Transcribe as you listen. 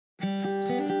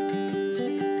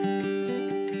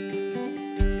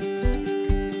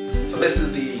this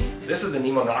is the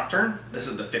NEMO Nocturne. This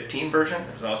is the 15 version.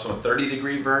 There's also a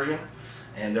 30-degree version,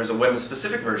 and there's a women's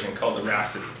specific version called the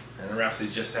Rhapsody. And the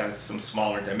Rhapsody just has some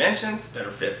smaller dimensions,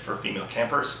 better fit for female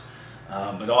campers,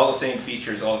 but all the same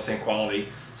features, all the same quality.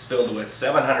 It's filled with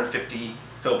 750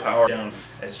 fill power.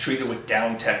 It's treated with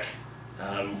Downtek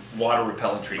water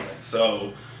repellent treatment.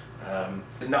 So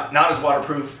not as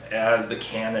waterproof as the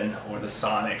Canon or the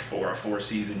Sonic for a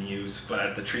 4-season use,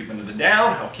 but the treatment of the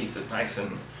down keeps it nice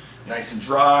and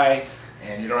dry,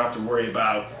 and you don't have to worry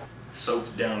about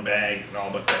soaked down bag and all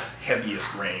but the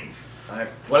heaviest rains.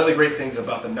 One of the great things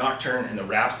about the Nocturne and the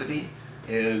Rhapsody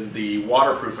is the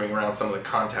waterproofing around some of the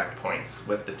contact points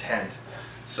with the tent.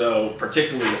 So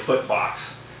particularly the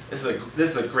footbox. This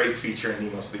is a great feature in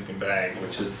NEMO Sleeping Bags,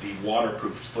 which is the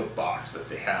waterproof footbox that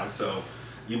they have. So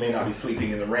you may not be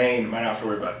sleeping in the rain, you might not have to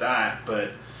worry about that,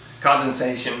 but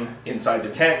condensation inside the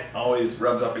tent always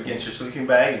rubs up against your sleeping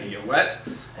bag and you get wet,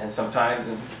 and sometimes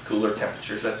in cooler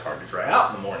temperatures that's hard to dry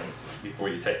out in the morning before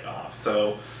you take off.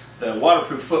 So the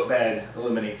waterproof foot bed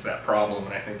eliminates that problem,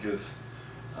 and I think is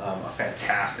a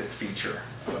fantastic feature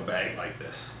of a bag like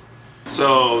this.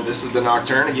 So this is the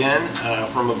Nocturne again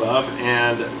from above,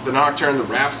 and the Nocturne, the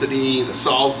Rhapsody, the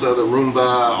Salsa, the Roomba,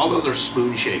 all those are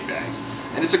spoon-shaped bags.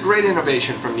 And it's a great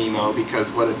innovation from NEMO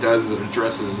because what it does is it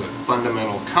addresses a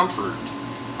fundamental comfort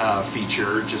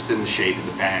feature just in the shape of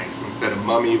the bags. Instead of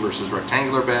mummy versus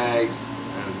rectangular bags,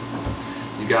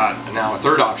 you got now a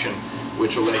third option,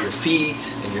 which will let your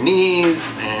feet and your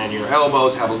knees and your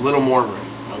elbows have a little more room,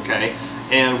 okay?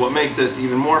 And what makes this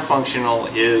even more functional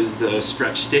is the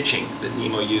stretch stitching that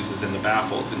NEMO uses in the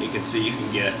baffles. And you can see you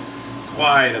can get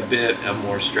quite a bit of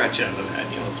more stretch out of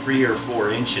that, 3 or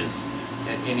 4 inches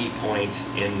at any point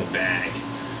in the bag.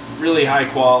 Really high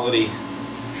quality,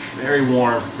 very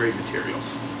warm, great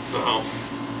materials. So,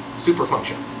 super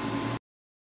functional.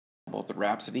 Both the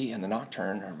Rhapsody and the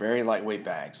Nocturne are very lightweight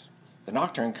bags. The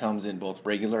Nocturne comes in both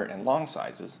regular and long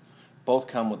sizes. Both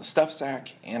come with a stuff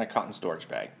sack and a cotton storage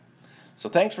bag. So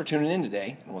thanks for tuning in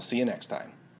today, and we'll see you next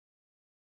time.